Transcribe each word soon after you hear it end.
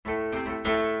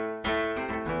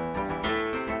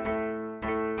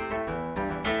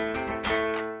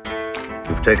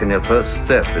you've taken your first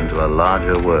step into a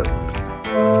larger world.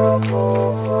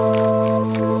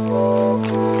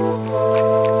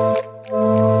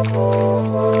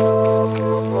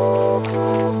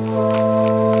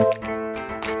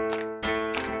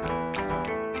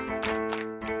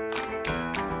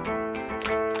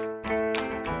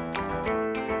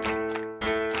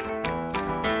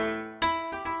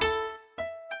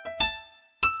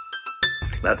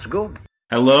 Let's go.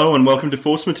 Hello and welcome to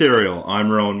Force Material.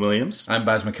 I'm Rowan Williams. I'm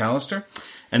Baz McAllister.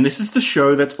 And this is the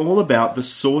show that's all about the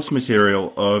source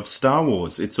material of Star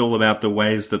Wars. It's all about the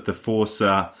ways that the Force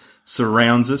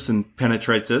surrounds us and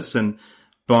penetrates us and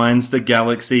binds the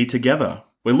galaxy together.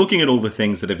 We're looking at all the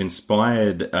things that have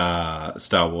inspired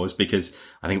Star Wars because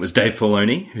I think it was Dave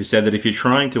Filoni who said that if you're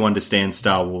trying to understand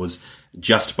Star Wars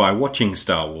just by watching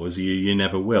Star Wars, you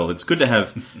never will. It's good to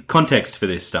have context for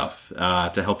this stuff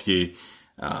to help you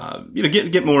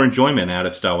get more enjoyment out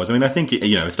of Star Wars. I mean, I think,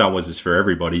 Star Wars is for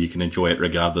everybody. You can enjoy it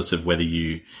regardless of whether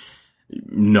you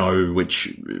know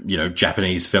which,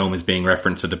 Japanese film is being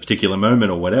referenced at a particular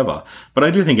moment or whatever. But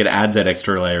I do think it adds that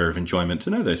extra layer of enjoyment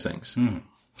to know those things.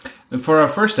 And for our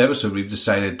first episode, we've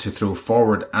decided to throw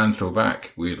forward and throw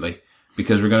back, weirdly,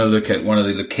 because we're going to look at one of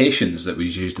the locations that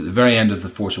was used at the very end of The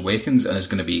Force Awakens and is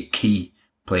going to be a key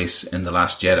place in The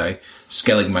Last Jedi,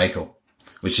 Skellig Michael,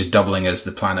 which is doubling as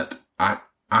the planet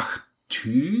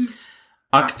Ahch-To?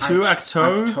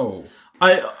 Ahch-To?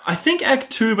 I think Act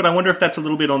 2, but I wonder if that's a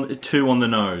little bit too on the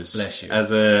nose. Bless you.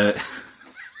 As a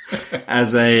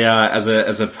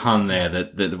pun there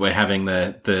that we're having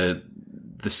the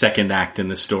second act in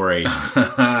the story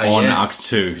on yes. Act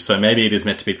 2. So maybe it is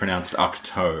meant to be pronounced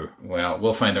Ahch-To. Well,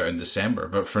 we'll find out in December,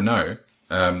 but for now,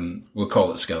 we'll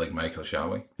call it Skellig Michael,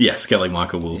 shall we? Yeah, Skellig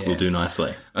Michael will do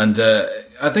nicely. And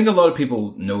I think a lot of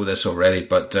people know this already,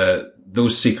 but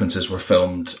those sequences were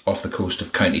filmed off the coast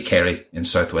of County Kerry in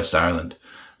southwest Ireland.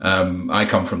 I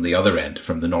come from the other end,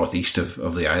 from the northeast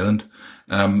of the island.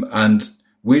 And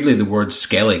weirdly, the word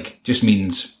Skellig just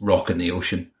means rock in the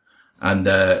ocean. And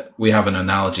we have an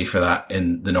analogy for that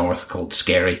in the north called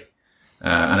Skerry.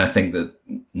 And I think that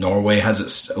Norway has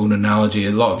its own analogy.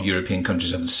 A lot of European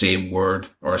countries have the same word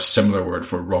or a similar word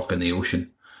for rock in the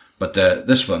ocean. But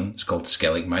this one is called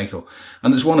Skellig Michael.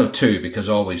 And it's one of two, because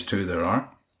always two there are.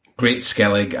 Great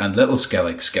Skellig and Little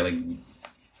Skellig. Skellig.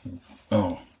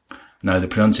 Oh, now the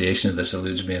pronunciation of this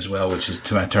eludes me as well, which is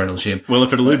to my eternal shame. Well,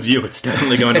 if it eludes you, it's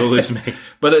definitely going to elude me.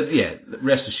 But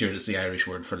rest assured it's the Irish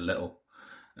word for little.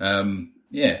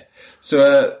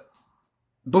 So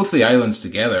both the islands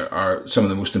together are some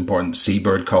of the most important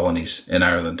seabird colonies in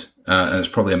Ireland. And it's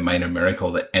probably a minor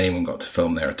miracle that anyone got to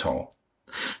film there at all.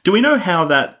 Do we know how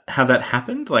that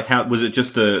happened? Like, how was it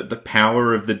just the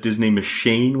power of the Disney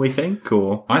machine, we think,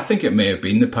 or? I think it may have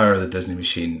been the power of the Disney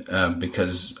machine,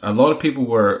 because a lot of people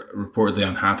were reportedly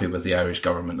unhappy with the Irish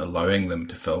government allowing them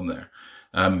to film there.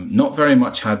 Not very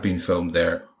much had been filmed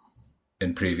there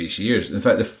in previous years. In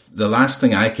fact, the last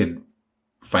thing I could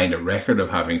find a record of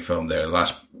having filmed there, the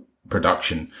last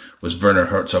production, was Werner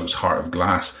Herzog's Heart of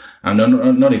Glass. I'm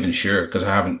not even sure, because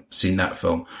I haven't seen that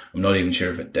film. I'm not even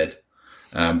sure if it did.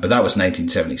 But that was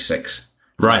 1976.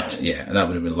 Right. Yeah, and that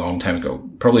would have been a long time ago.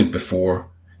 Probably before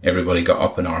everybody got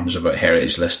up in arms about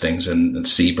heritage listings and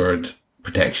seabird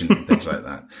protection and things like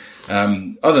that.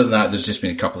 Other than that, there's just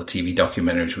been a couple of TV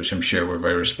documentaries, which I'm sure were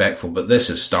very respectful. But this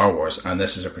is Star Wars, and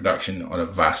this is a production on a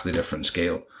vastly different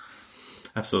scale.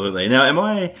 Absolutely. Now,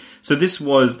 so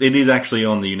it is actually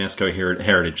on the UNESCO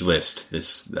Heritage List,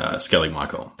 this Skellig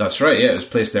Michael. That's right, yeah. It was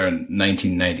placed there in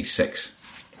 1996.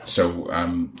 So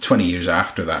 20 years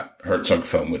after that Herzog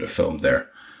film would have filmed there.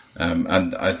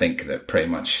 And I think that pretty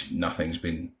much nothing's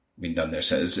been done there.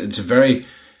 So it's a very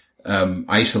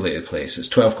isolated place. It's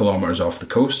 12 kilometers off the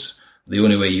coast. The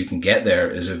only way you can get there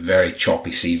is a very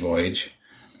choppy sea voyage.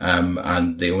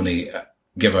 And they only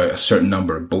give out a certain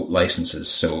number of boat licenses.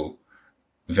 So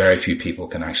very few people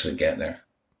can actually get there.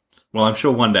 Well, I'm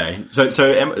sure one day. So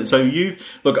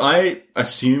look, I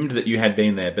assumed that you had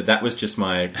been there, but that was just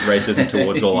my racism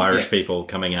towards all Irish people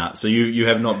coming out. So you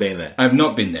have not been there. I've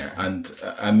not been there, and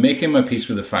I'm making my peace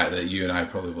with the fact that you and I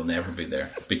probably will never be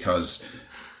there, because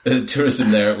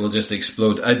tourism there will just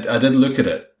explode. I did look at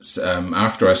it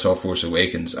after I saw Force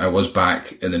Awakens. I was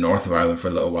back in the north of Ireland for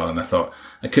a little while, and I thought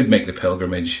I could make the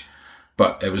pilgrimage,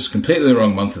 but it was completely the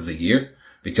wrong month of the year,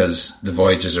 because the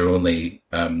voyages are only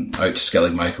out to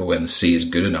Skellig Michael when the sea is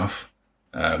good enough,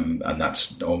 and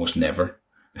that's almost never.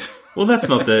 Well, that's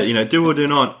not do or do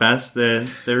not, Baz.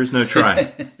 There is no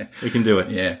try. We can do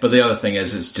it. Yeah, but the other thing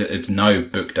is it's now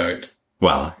booked out.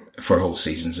 Well, for whole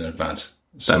seasons in advance.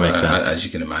 So, that makes sense. As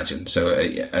you can imagine. So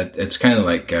it's kind of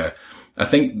like, I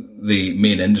think the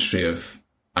main industry of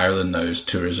Ireland now is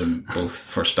tourism, both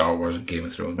for Star Wars and Game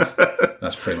of Thrones.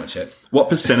 That's pretty much it. What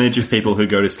percentage of people who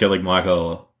go to Skellig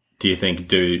Michael do you think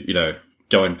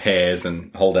go in pairs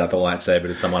and hold out the lightsaber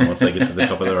to someone once they get to the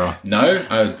top of the rock? No,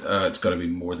 it's got to be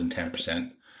more than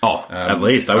 10%. Oh, at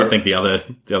least. I would think the other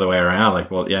way around.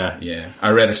 Like, well, yeah. Yeah. I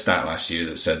read a stat last year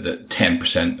that said that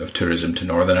 10% of tourism to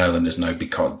Northern Ireland is now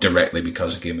directly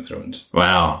because of Game of Thrones.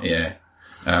 Wow. Yeah.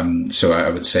 So I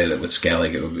would say that with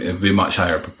Skellig, it would be a much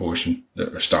higher proportion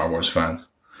that are Star Wars fans.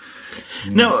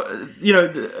 Now,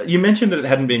 you mentioned that it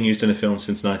hadn't been used in a film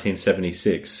since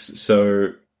 1976.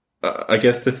 So I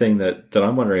guess the thing that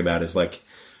I'm wondering about is, like,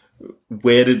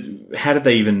 how did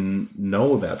they even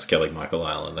know about Skellig Michael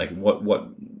Island? Like, what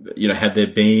had there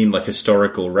been, like,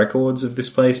 historical records of this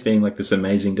place being, like, this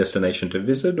amazing destination to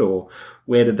visit, or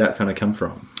where did that kind of come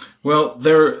from? Well,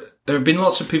 there have been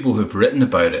lots of people who've written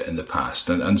about it in the past,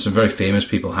 and some very famous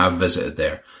people have visited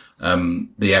there.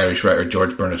 The Irish writer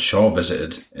George Bernard Shaw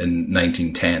visited in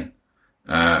 1910,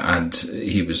 and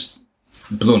he was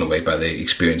blown away by the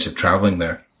experience of travelling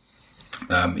there.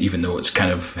 Even though it's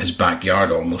kind of his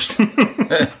backyard almost.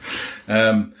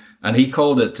 And he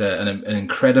called it an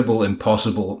incredible,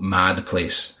 impossible, mad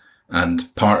place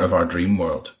and part of our dream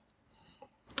world.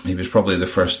 He was probably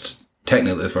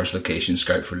technically the first location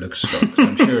scout for Lucasfilm. So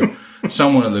I'm sure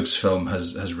someone at Lucasfilm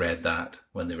has read that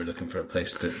when they were looking for a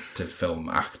place to film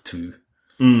Act 2.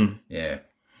 Mm. Yeah.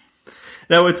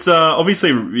 Now, it's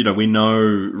obviously, we know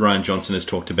Rian Johnson has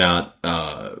talked about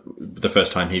the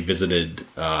first time he visited,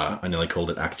 I nearly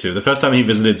called it Act 2, the first time he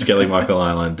visited Skellig Michael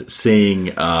Island, seeing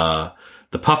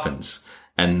the puffins,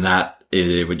 and that,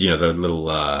 the little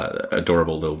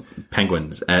adorable little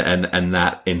penguins, and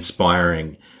that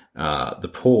inspiring the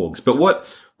porgs. But what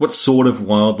sort of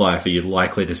wildlife are you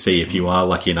likely to see if you are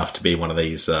lucky enough to be one of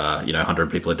these, 100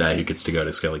 people a day who gets to go to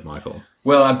Skellig Michael?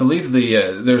 Well, I believe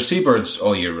there are seabirds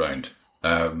all year round.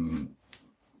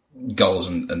 Gulls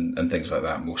and things like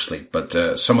that mostly,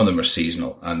 but some of them are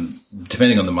seasonal, and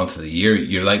depending on the month of the year,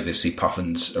 you're likely to see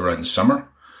puffins around the summer.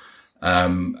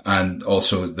 And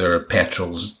also there are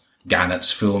petrels,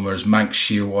 gannets, fulmars, manx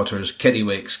shearwaters,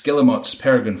 kittiwakes, guillemots,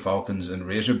 peregrine falcons, and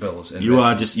razorbills.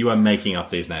 You are making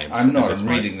up these names. I'm not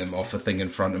reading them off the thing in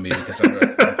front of me because I'm an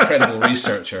incredible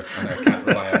researcher and I can't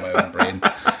rely on my own brain.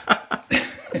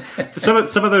 Some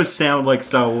of those sound like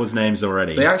Star Wars names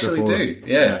already. They actually do,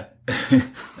 yeah.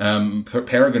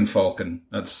 Peregrine Falcon,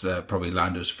 that's probably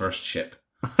Lando's first ship.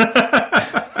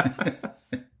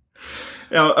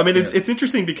 It's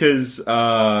interesting because,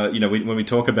 when we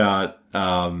talk about,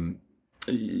 in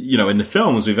the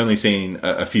films, we've only seen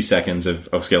a few seconds of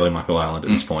Skellig Michael Island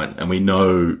at this point, and we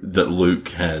know that Luke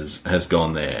has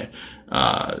gone there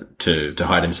to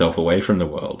hide himself away from the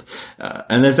world.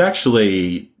 And there's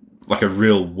actually like a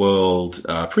real world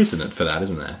precedent for that,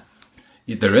 isn't there?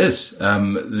 There is.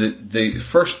 The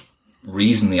first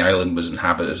reason the island was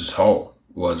inhabited at all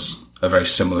was a very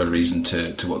similar reason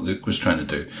to what Luke was trying to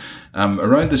do.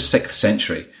 Around the 6th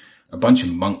century, a bunch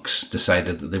of monks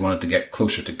decided that they wanted to get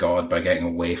closer to God by getting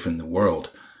away from the world.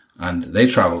 And they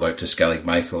travelled out to Skellig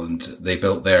Michael and they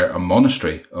built there a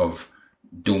monastery of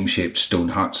dome-shaped stone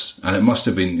huts. And it must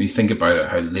have been, you think about it,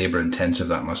 how labour-intensive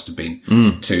that must have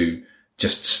been to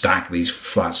just stack these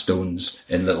flat stones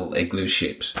in little igloo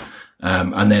shapes.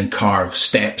 And then carve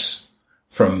steps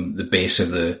from the base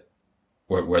of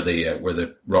where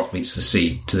the rock meets the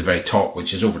sea to the very top,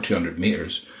 which is over 200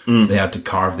 meters. They had to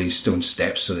carve these stone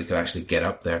steps so they could actually get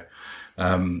up there.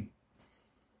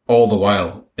 All the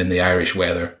while in the Irish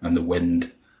weather and the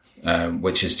wind,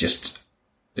 which is just,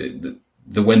 the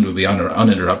wind would be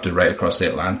uninterrupted right across the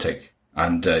Atlantic,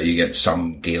 and you get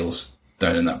some gales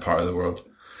down in that part of the world.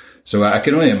 So I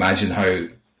can only imagine how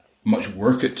much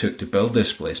work it took to build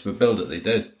this place, but build it they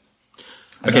did.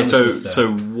 Okay,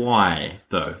 so why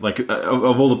though? Like,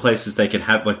 of all the places they could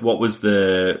have, like, what was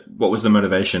the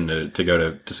motivation to go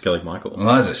to Skellig Michael?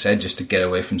 Well, as I said, just to get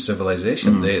away from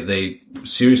civilization. They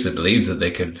seriously believed that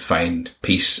they could find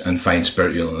peace and find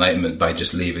spiritual enlightenment by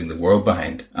just leaving the world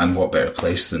behind. And what better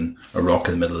place than a rock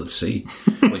in the middle of the sea,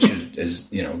 which is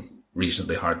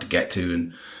reasonably hard to get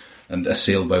to and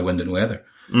assailed by wind and weather.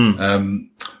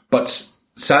 But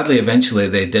sadly, eventually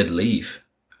they did leave.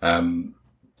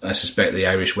 I suspect the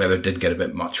Irish weather did get a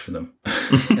bit much for them.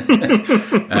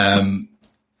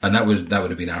 And that would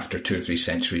have been after 2 or 3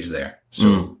 centuries there.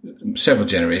 So several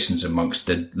generations of monks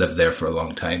did live there for a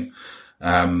long time.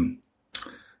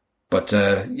 But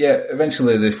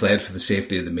eventually they fled for the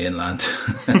safety of the mainland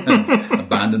and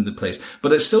abandoned the place.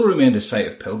 But it still remained a site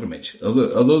of pilgrimage.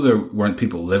 Although there weren't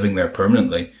people living there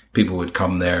permanently, people would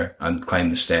come there and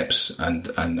climb the steps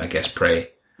and I guess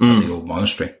pray at the old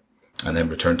monastery. and then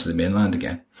return to the mainland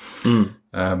again.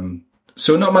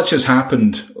 So not much has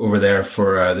happened over there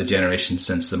for the generation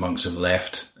since the monks have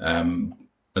left,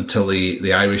 until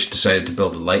the Irish decided to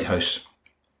build a lighthouse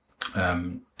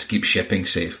to keep shipping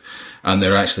safe. And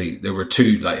there were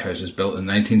 2 lighthouses built in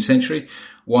the 19th century.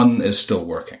 One is still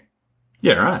working.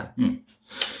 Yeah, right.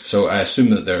 So I assume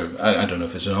that I don't know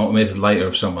if it's an automated light or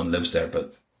if someone lives there,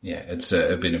 but yeah, it's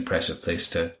it'd be an impressive place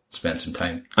to spend some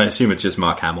time. I assume it's just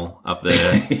Mark Hamill up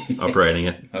there operating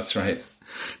it. That's right.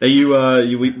 Now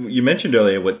you mentioned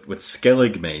earlier what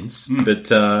Skellig means, but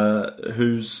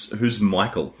who's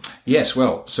Michael? Yes,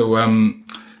 well, so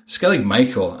Skellig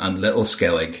Michael and Little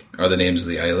Skellig are the names of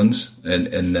the islands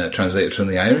in translated from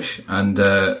the Irish, and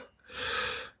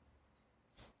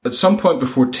at some point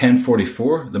before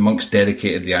 1044, the monks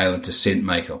dedicated the island to Saint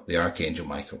Michael, the Archangel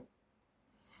Michael.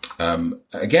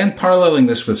 Again, paralleling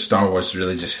this with Star Wars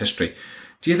religious history,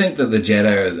 do you think that the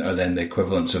Jedi are then the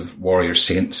equivalents of warrior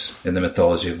saints in the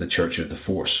mythology of the Church of the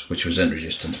Force, which was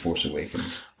introduced in Force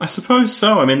Awakens? I suppose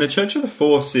so. I mean, the Church of the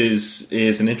Force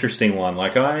is an interesting one.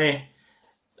 Like, I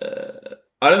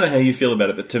don't know how you feel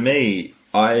about it, but to me,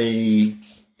 I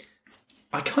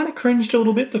kind of cringed a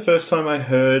little bit the first time I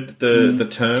heard the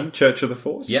term Church of the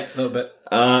Force. Yeah, a little bit.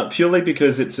 Purely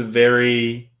because it's a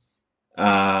very...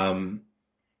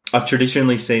 I've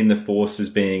traditionally seen the Force as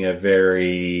being a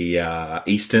very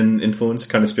Eastern influenced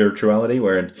kind of spirituality,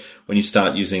 where when you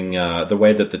start using the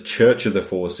way that the Church of the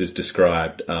Force is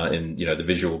described in the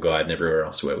visual guide and everywhere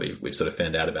else where we've sort of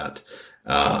found out about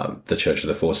the Church of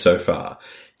the Force so far,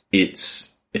 it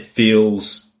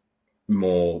feels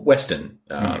more Western.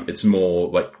 It's more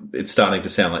like it's starting to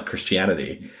sound like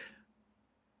Christianity.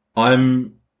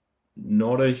 I'm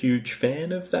not a huge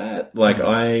fan of that. Like,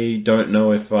 I don't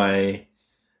know if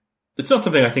it's not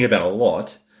something I think about a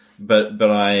lot, but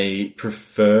I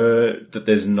prefer that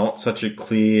there's not such a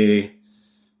clear...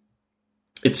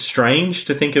 It's strange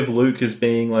to think of Luke as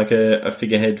being like a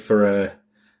figurehead for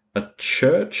a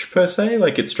church, per se.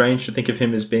 Like, it's strange to think of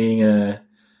him as being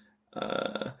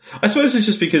I suppose it's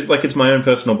just because, like, it's my own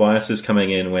personal biases coming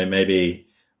in, where maybe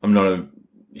I'm not a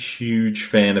huge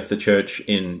fan of the church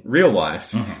in real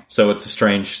life. So it's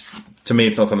to me,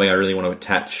 it's not something I really want to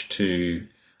attach to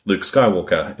Luke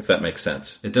Skywalker, if that makes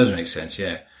sense. It does make sense,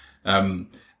 yeah.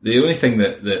 The only thing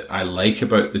that I like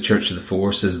about the Church of the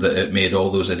Force is that it made all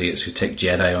those idiots who take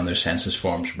Jedi on their census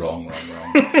forms wrong.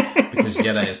 Because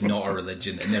Jedi is not a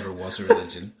religion. It never was a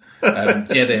religion.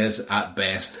 Jedi is, at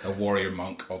best, a warrior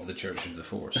monk of the Church of the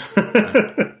Force.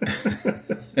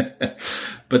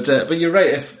 But you're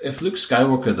right. If Luke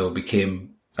Skywalker, though,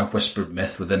 became a whispered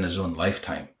myth within his own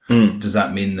lifetime, does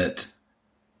that mean that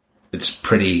it's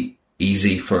pretty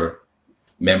easy for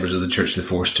members of the Church of the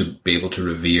Force to be able to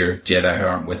revere Jedi who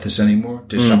aren't with us anymore?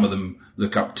 Do some of them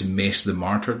look up to Mace the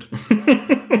Martyred?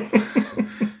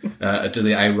 Do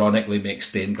they ironically make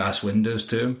stained glass windows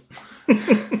to him?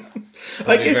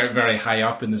 I guess very, very high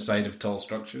up in the side of tall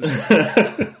structures.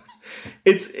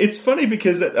 It's funny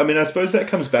because, I mean, I suppose that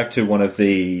comes back to one of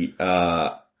the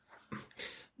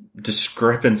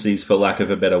discrepancies, for lack of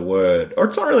a better word. Or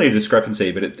it's not really a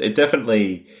discrepancy, but it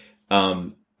definitely...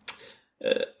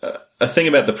 a thing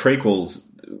about the prequels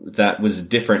that was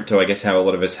different to, I guess, how a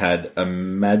lot of us had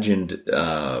imagined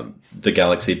the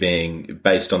galaxy being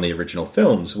based on the original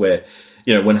films, where,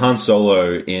 when Han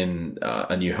Solo in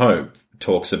A New Hope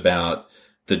talks about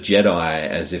the Jedi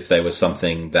as if they were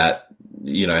something that,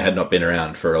 had not been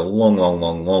around for a long, long,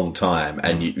 long, long time.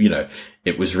 And,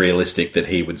 it was realistic that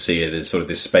he would see it as sort of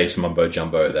this space mumbo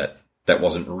jumbo that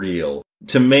wasn't real.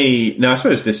 To me, now I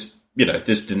suppose this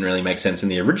didn't really make sense in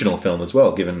the original film as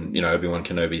well, given, Obi-Wan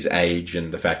Kenobi's age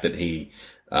and the fact that he,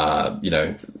 had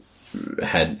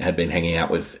been hanging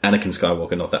out with Anakin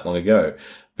Skywalker not that long ago.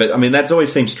 But, I mean, that's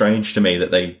always seemed strange to me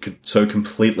that they could so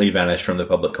completely vanish from the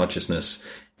public consciousness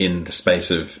in the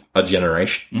space of a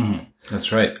generation.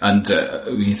 That's right. And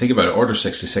when you think about it, Order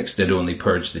 66 did only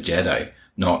purge the Jedi,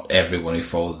 not everyone who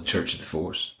followed the Church of the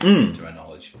Force, to my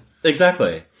knowledge.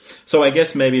 Exactly. So I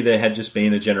guess maybe there had just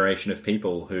been a generation of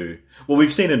people who... Well,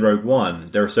 we've seen in Rogue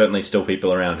One, there are certainly still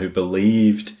people around who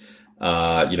believed,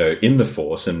 in the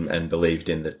Force and believed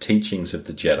in the teachings of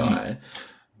the Jedi,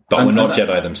 but were not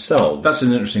Jedi themselves. That's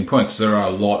an interesting point, because there are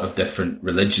a lot of different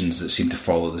religions that seem to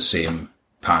follow the same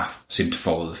path, seem to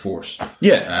follow the Force.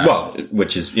 Yeah,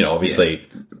 which is, obviously...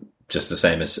 just the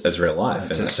same as real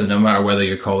life. So no matter whether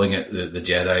you're calling it the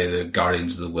Jedi, the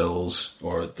Guardians of the Wills,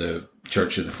 or the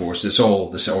Church of the Force, it's all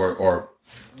this, or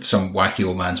some wacky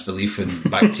old man's belief in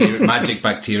magic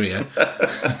bacteria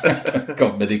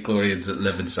called midichlorians that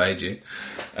live inside you.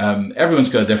 Everyone's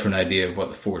got a different idea of what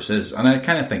the Force is, and I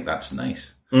kind of think that's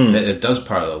nice. It does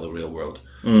parallel the real world.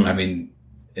 I mean,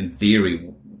 in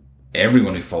theory,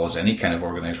 everyone who follows any kind of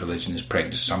organized religion is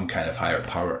praying to some kind of higher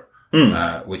power,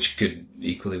 which could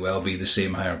equally well be the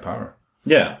same higher power.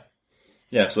 Yeah.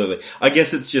 Yeah, absolutely. I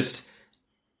guess it's just,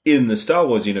 in the Star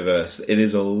Wars universe, it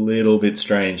is a little bit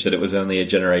strange that it was only a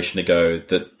generation ago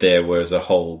that there was a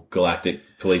whole galactic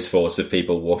police force of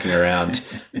people walking around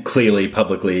clearly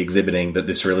publicly exhibiting that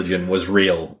this religion was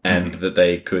real and that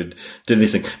they could do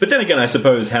this thing. But then again, I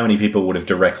suppose how many people would have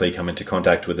directly come into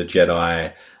contact with a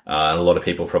Jedi? And a lot of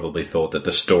people probably thought that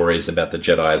the stories about the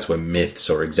Jedis were myths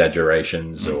or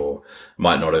exaggerations or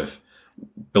might not have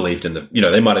believed in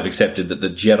they might have accepted that the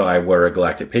Jedi were a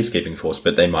galactic peacekeeping force,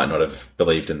 but they might not have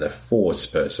believed in the Force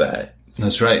per se.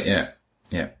 That's right, yeah.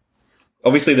 Yeah.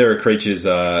 Obviously, there are creatures,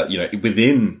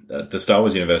 within the Star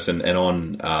Wars universe and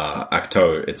on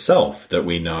Ahch-To itself that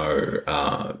we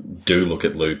know do look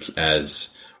at Luke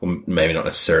as, well, maybe not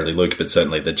necessarily Luke, but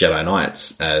certainly the Jedi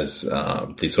Knights as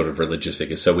these sort of religious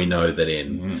figures. So we know that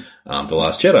in The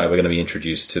Last Jedi, we're going to be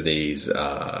introduced to these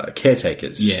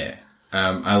caretakers. Yeah.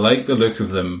 I like the look of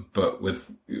them, but with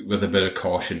a bit of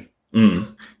caution.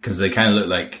 Because they kind of look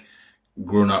like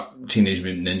grown-up Teenage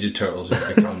Mutant Ninja Turtles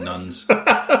who've become nuns.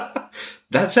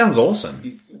 That sounds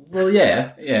awesome. Well,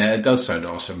 yeah, it does sound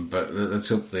awesome, but let's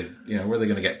hope where are they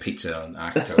going to get pizza on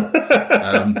Ahch-To?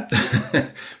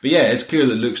 But yeah, it's clear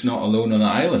that Luke's not alone on the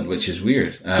island, which is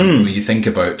weird. When you think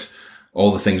about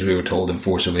all the things we were told in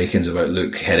Force Awakens about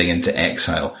Luke heading into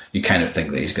exile, you kind of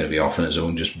think that he's going to be off on his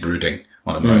own, just brooding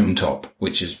on a mountaintop,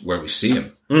 which is where we see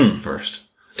him first.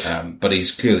 But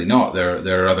he's clearly not.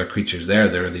 There are other creatures there.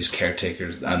 There are these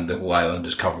caretakers, and the whole island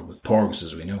is covered with porgs,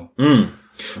 as we know.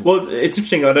 Well, it's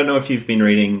interesting. I don't know if you've been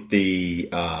reading the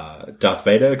Darth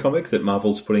Vader comic that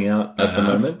Marvel's putting out at the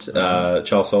moment,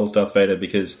 Charles Soule's Darth Vader,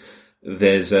 because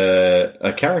there's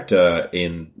a character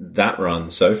in that run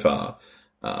so far.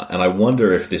 And I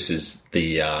wonder if this is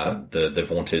the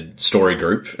vaunted story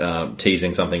group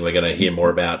teasing something we're going to hear more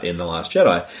about in The Last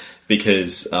Jedi,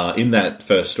 because in that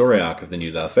first story arc of the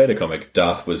new Darth Vader comic,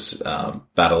 Darth was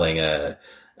battling a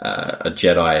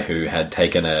Jedi who had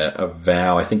taken a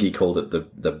vow. I think he called it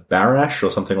the Barash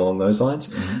or something along those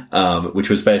lines,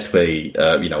 which was basically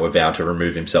a vow to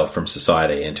remove himself from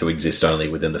society and to exist only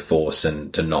within the Force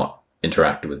and to not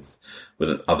interact with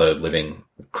other living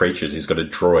creatures. He's got a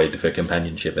droid for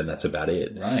companionship, and that's about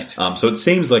it. Right. So it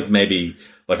seems like maybe,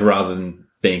 rather than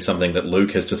being something that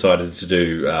Luke has decided to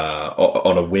do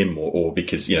on a whim or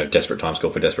because, desperate times call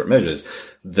for desperate measures,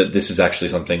 that this is actually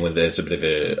something where there's a bit of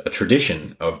a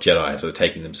tradition of Jedi sort of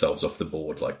taking themselves off the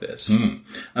board like this.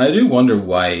 I do wonder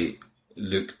why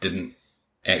Luke didn't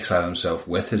exile himself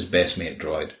with his best mate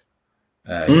droid.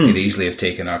 He could easily have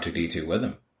taken R2-D2 with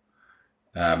him.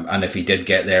 And if he did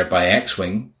get there by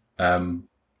X-Wing,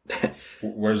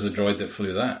 where's the droid that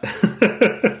flew that?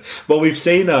 Well, we've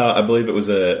seen, I believe it was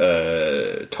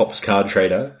a Topps Card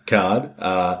Trader card,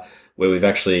 where we've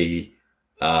actually,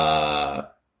 you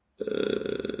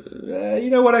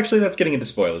know what? Actually, that's getting into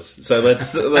spoilers. So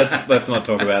let's not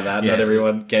talk about that. Yeah. Not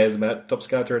everyone cares about Topps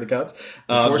Card Trader cards.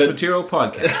 Force Material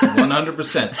Podcast,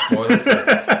 100%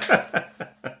 spoiler.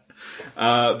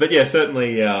 But yeah,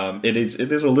 certainly, it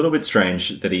is a little bit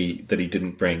strange that he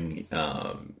didn't bring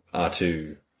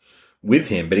R2 with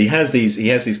him, but he has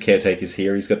these caretakers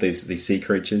here. He's got these sea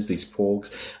creatures, these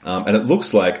porgs, and it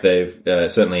looks like they've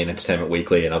certainly in Entertainment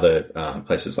Weekly and other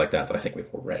places like that I think we've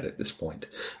all read at this point.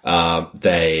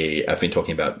 They have been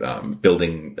talking about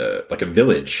building like a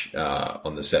village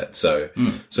on the set. So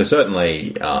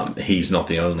certainly he's not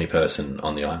the only person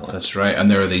on the island. That's right,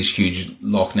 and there are these huge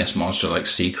Loch Ness monster-like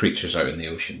sea creatures out in the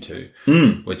ocean too.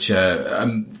 Which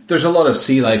there's a lot of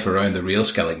sea life around the real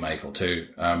Skellig Michael too.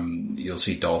 You'll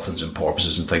see dolphins and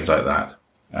porpoises and things like that,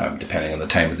 depending on the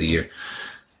time of the year.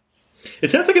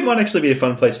 It sounds like it might actually be a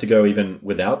fun place to go even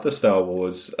without the Star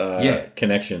Wars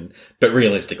connection. But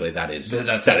realistically, that is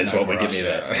what would give me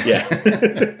that.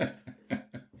 Yeah.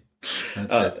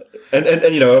 That's it.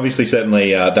 And obviously,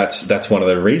 certainly, that's one of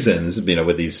the reasons,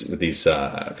 with these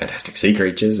fantastic sea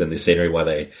creatures and this scenery, why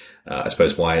they, I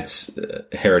suppose, why it's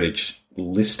heritage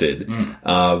listed.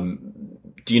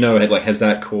 Do you know, has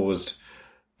that caused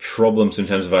problems in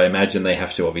terms of, I imagine they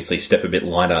have to obviously step a bit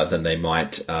lighter than they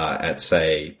might at,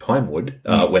 say, Pinewood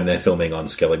when they're filming on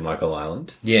Skellig Michael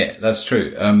Island? Yeah, that's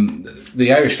true.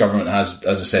 The Irish government has,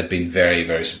 as I said, been very,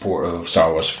 very supportive of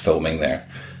Star Wars filming there.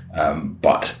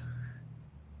 But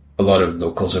a lot of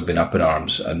locals have been up in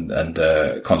arms and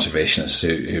conservationists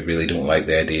who really don't like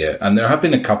the idea. And there have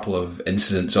been a couple of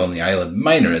incidents on the island,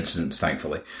 minor incidents,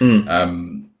 thankfully,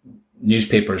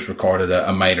 newspapers recorded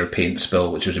a minor paint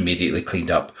spill, which was immediately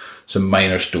cleaned up. Some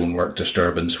minor stonework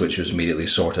disturbance, which was immediately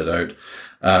sorted out.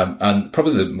 And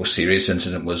probably the most serious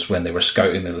incident was when they were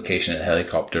scouting the location in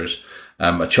helicopters.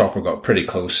 A chopper got pretty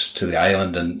close to the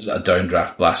island, and a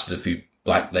downdraft blasted a few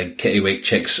black-legged kittiwake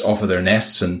chicks off of their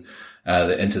nests and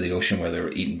into the ocean, where they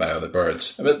were eaten by other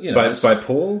birds. But, you know, by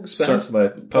porgs, perhaps? By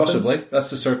puffins? Possibly. That's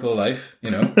the circle of life,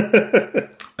 you know.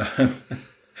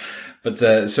 But,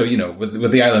 so, you know,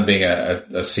 with the island being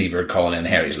a seabird colony and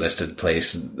Harry's listed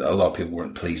place, a lot of people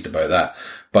weren't pleased about that.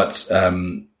 But,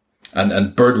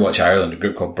 and Birdwatch Ireland, a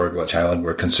group called Birdwatch Ireland,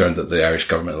 were concerned that the Irish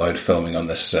government allowed filming on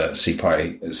this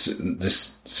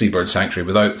this seabird sanctuary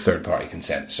without third-party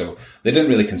consent. So they didn't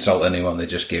really consult anyone. They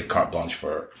just gave carte blanche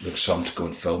for Lucasfilm to go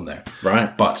and film there.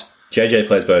 Right. But JJ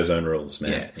plays by his own rules,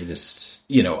 man. Yeah. He just...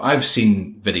 You know, I've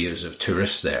seen videos of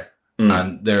tourists there,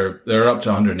 and there are up to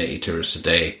 180 tourists a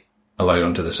day allowed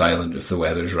onto this island if the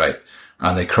weather's right,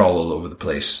 and they crawl all over the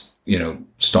place, you know,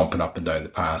 stomping up and down the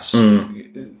paths.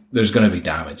 There's going to be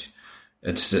damage.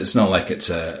 It's not like it's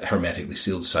a hermetically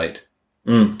sealed site.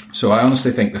 So I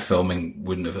honestly think the filming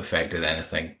wouldn't have affected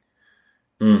anything.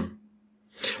 Well,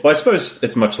 I suppose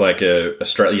it's much like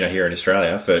Australia, you know, here in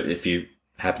Australia, for if you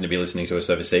happen to be listening to us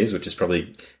overseas, which is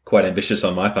probably quite ambitious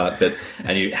on my part,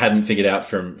 and you hadn't figured out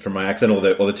from my accent, or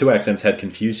the two accents had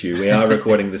confused you. We are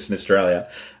recording this in Australia.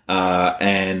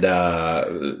 And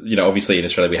you know, obviously in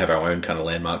Australia we have our own kind of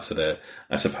landmarks that are,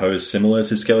 I suppose, similar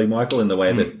to Skellig Michael in the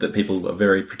way that people are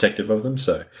very protective of them.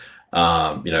 So,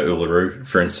 you know, Uluru,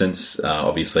 for instance,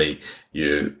 obviously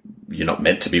you're not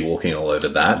meant to be walking all over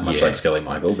that, much like Skellig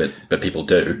Michael, but people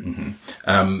do.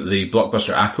 The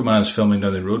blockbuster Aquaman is filming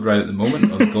down the road right at the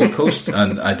moment on the Gold Coast,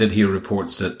 and I did hear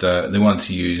reports that they wanted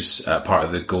to use part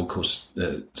of the Gold Coast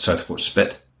Southport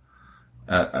Spit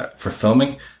for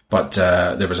filming. But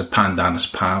there was a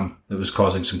pandanus palm that was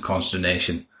causing some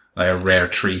consternation, like a rare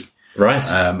tree. Right.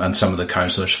 And some of the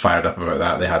councillors fired up about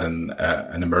that. They had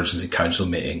an emergency council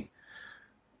meeting.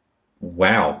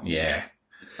 Wow. Yeah.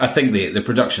 I think the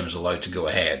production was allowed to go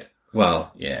ahead.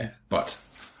 Well. Yeah, but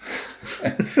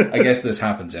I guess this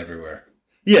happens everywhere.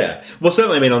 Yeah. Well,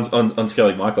 certainly, I mean, on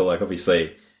Skellig Michael, like,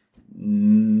 obviously,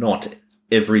 not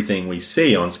everything we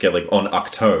see on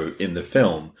Ahch-To in the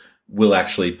film will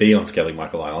actually be on Skellig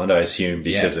Michael Island, I assume,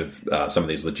 because of some of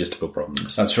these logistical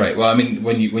problems. That's right. Well, I mean,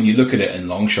 when you look at it in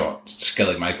long shot,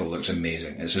 Skellig Michael looks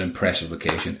amazing. It's an impressive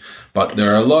location. But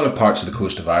there are a lot of parts of the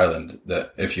coast of Ireland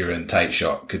that, if you're in tight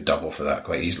shot, could double for that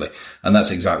quite easily. And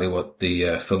that's exactly what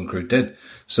the film crew did.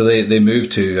 So they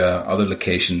moved to other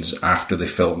locations after they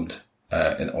filmed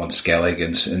on Skellig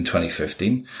in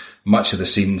 2015. Much of the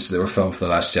scenes that were filmed for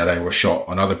The Last Jedi were shot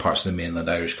on other parts of the mainland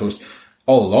Irish coast.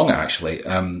 All along, actually,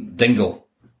 Dingle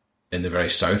in the very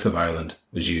south of Ireland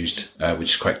was used,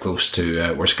 which is quite close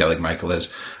to where Skellig Michael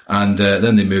is. And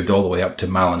then they moved all the way up to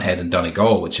Mallinhead and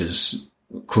Donegal, which is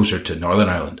closer to Northern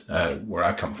Ireland, where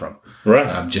I come from.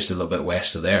 Right. Just a little bit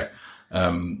west of there.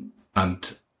 And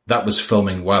that was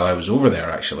filming while I was over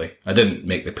there, actually. I didn't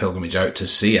make the pilgrimage out to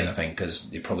see anything,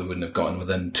 because you probably wouldn't have gotten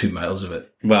within 2 miles of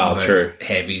it. Well, true.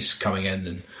 Heavies coming in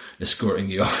and escorting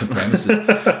you off the premises.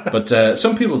 But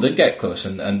some people did get close,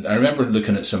 and I remember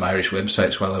looking at some Irish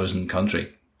websites while I was in the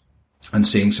country and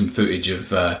seeing some footage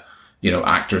of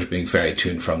actors being ferried to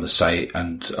and from the site,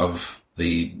 and of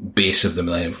the base of the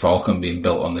Millennium Falcon being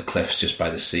built on the cliffs just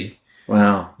by the sea.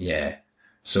 Wow. Yeah.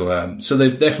 So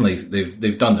they've definitely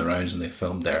they've done the rounds and they've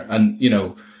filmed there. And, you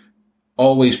know,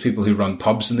 always people who run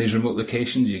pubs in these remote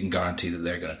locations, you can guarantee that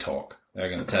they're going to talk. They're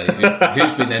going to tell you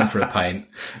who's been in for a pint.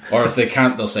 Or if they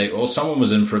can't, they'll say, "Oh, someone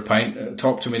was in for a pint.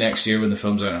 Talk to me next year when the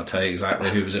film's out, and I'll tell you exactly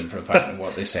who was in for a pint and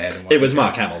what they said." And what it was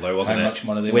Mark Hamill, though, wasn't it? How much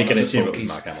money they we wanted can the assume pokies. It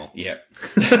was Mark Hamill. Yeah.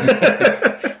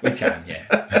 We can,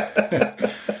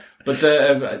 yeah. But,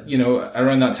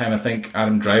 around that time, I think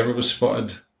Adam Driver was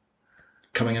spotted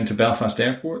coming into Belfast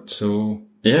Airport. So,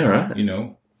 yeah, right. You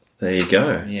know. There you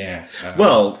go. Yeah.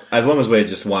 Well, as long as we're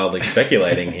just wildly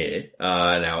speculating here,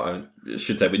 now I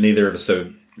should say, but neither of us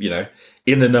are,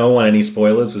 in the know on any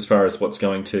spoilers as far as what's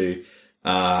going to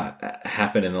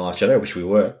happen in The Last Jedi. I wish we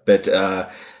were. But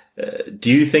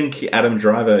do you think Adam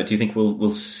Driver,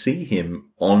 we'll see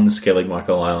him on Skellig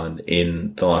Michael Island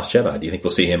in The Last Jedi? Do you think we'll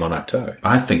see him on Ahch-To?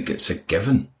 I think it's a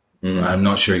given. I'm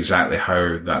not sure exactly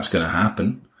how that's going to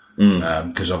happen.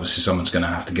 Because obviously someone's going to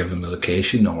have to give him the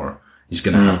location, or he's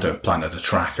going to have to have planted a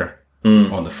tracker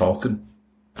on the Falcon.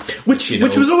 Which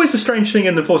was always a strange thing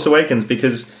in The Force Awakens,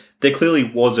 because there clearly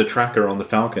was a tracker on the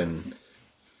Falcon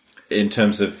in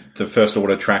terms of the First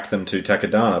Order tracked them to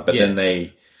Takodana, but then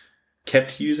they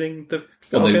kept using the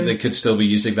Well, Falcon. they could still be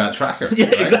using that tracker. Yeah,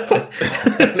 right?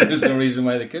 exactly. There's no reason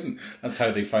why they couldn't. That's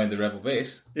how they found the Rebel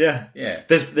base. Yeah. Yeah.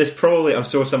 There's probably, I'm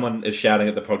sure someone is shouting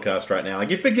at the podcast right now, like,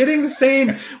 you're forgetting the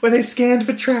scene where they scanned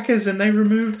for trackers and they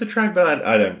removed the track, but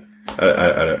I don't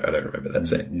remember that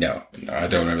scene. No, I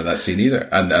don't remember that scene either.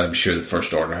 And I'm sure the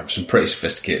First Order have some pretty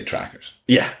sophisticated trackers.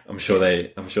 Yeah, I'm sure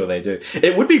they do.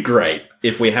 It would be great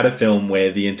if we had a film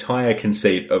where the entire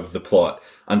conceit of the plot,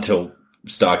 until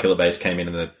Starkiller Base came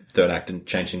in the third act and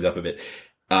changed things up a bit,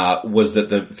 was that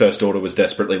the First Order was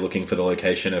desperately looking for the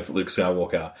location of Luke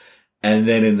Skywalker, and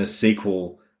then in the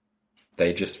sequel,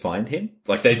 they just find him.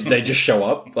 Like they just show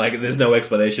up. Like there's no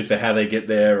explanation for how they get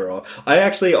there. Or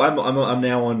I'm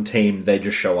now on team. They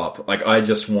just show up. Like I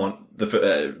just want the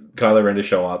Kylo Ren to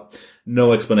show up.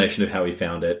 No explanation of how he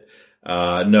found it.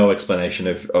 No explanation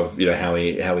of how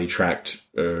he tracked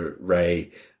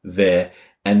Rey there,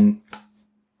 and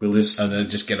we'll just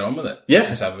just get on with it. Yeah. Let's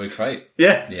just have a big fight.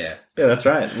 Yeah, Yeah. that's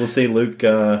right. We'll see Luke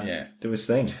do his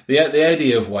thing. The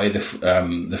idea of why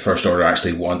the First Order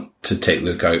actually want to take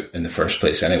Luke out in the first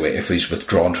place anyway, if he's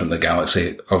withdrawn from the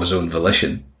galaxy of his own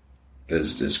volition,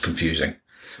 is confusing.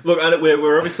 Look,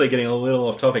 we're obviously getting a little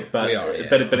off topic, but We are, yeah.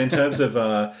 but in terms of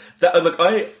that, look,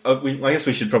 I guess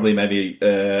we should probably maybe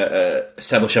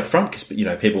establish up front because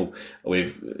people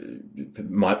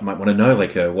might want to know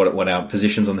like what our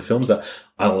positions on the films are.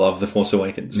 I love The Force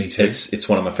Awakens. Me too. It's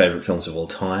one of my favorite films of all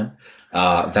time.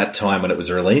 That time when it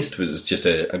was released was just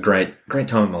a great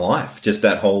time in my life. Just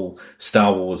that whole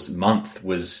Star Wars month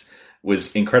was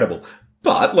incredible.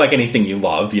 But like anything you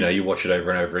love, you watch it over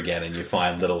and over again and you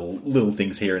find little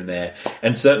things here and there.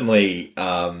 And certainly,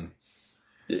 the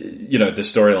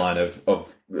storyline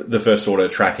of the First Order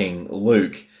tracking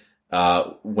Luke,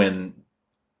 when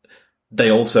they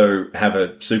also have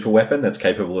a super weapon that's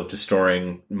capable of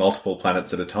destroying multiple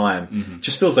planets at a time,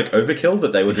 just feels like overkill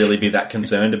that they would really be that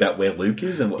concerned about where Luke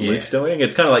is and what Luke's doing.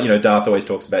 It's kind of like, Darth always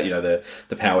talks about,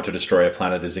 the power to destroy a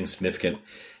planet is insignificant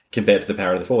compared to the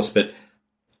power of the Force, but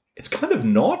it's kind of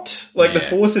not. Like, the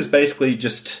Force is basically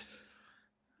just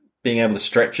being able to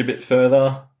stretch a bit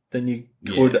further than you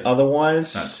could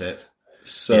otherwise. That's it.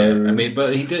 So,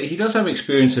 but he does have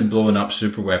experience in blowing up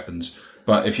super weapons.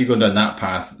 But if you go down that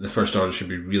path, the First Order should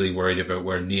be really worried about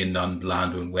where Nien Nunb,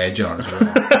 Lando, and Wedge are as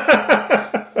well.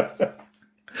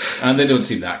 And they don't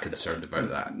seem that concerned about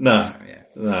that. No, So, yeah.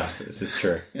 no, this is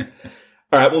true.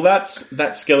 All right, well, that's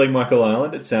Skellig Michael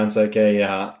Island. It sounds like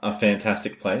a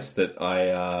fantastic place that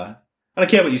I don't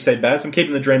care what you say, Baz. I'm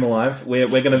keeping the dream alive. We're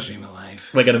gonna Dream alive.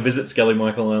 We're gonna visit Skellig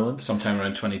Michael Island Sometime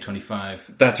around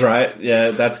 2025. That's right.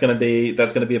 Yeah, that's gonna be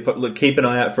a look. Keep an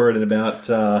eye out for it in about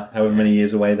however many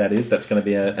years away that is. That's gonna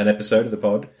be an episode of the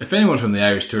pod. If anyone from the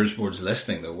Irish Tourist Board's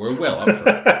listening, though, we're well up for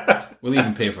it. We'll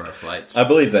even pay for our flights. I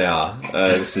believe they are.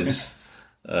 This is.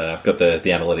 I've got the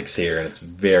analytics here, and it's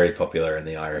very popular in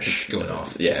the Irish. It's going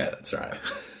off. Yeah, that's right.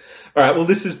 All right. Well,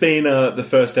 this has been the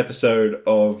first episode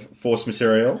of Force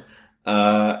Material.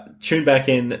 Tune back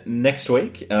in next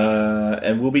week,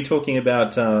 and we'll be talking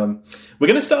about. We're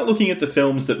going to start looking at the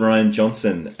films that Rian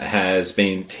Johnson has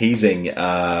been teasing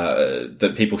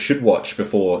that people should watch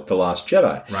before The Last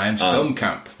Jedi. Ryan's Film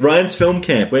Camp. Ryan's Film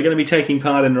Camp. We're going to be taking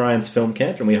part in Ryan's Film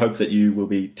Camp, and we hope that you will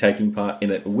be taking part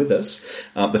in it with us.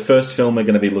 The first film we're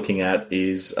going to be looking at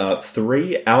is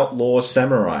 3 Outlaw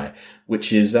Samurai,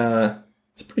 which is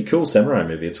it's a pretty cool samurai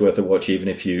movie. It's worth a watch even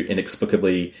if you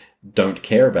inexplicably don't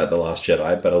care about The Last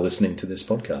Jedi but are listening to this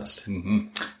podcast. Mm-hmm.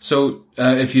 So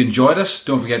if you enjoyed us,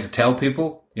 don't forget to tell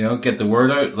people, get the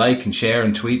word out, like and share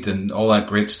and tweet and all that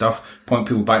great stuff. Point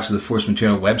people back to the Force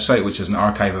Material website, which is an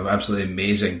archive of absolutely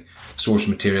amazing source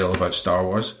material about Star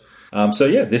Wars.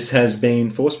 This has been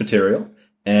Force Material,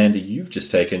 and you've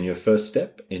just taken your first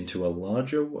step into a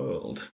larger world.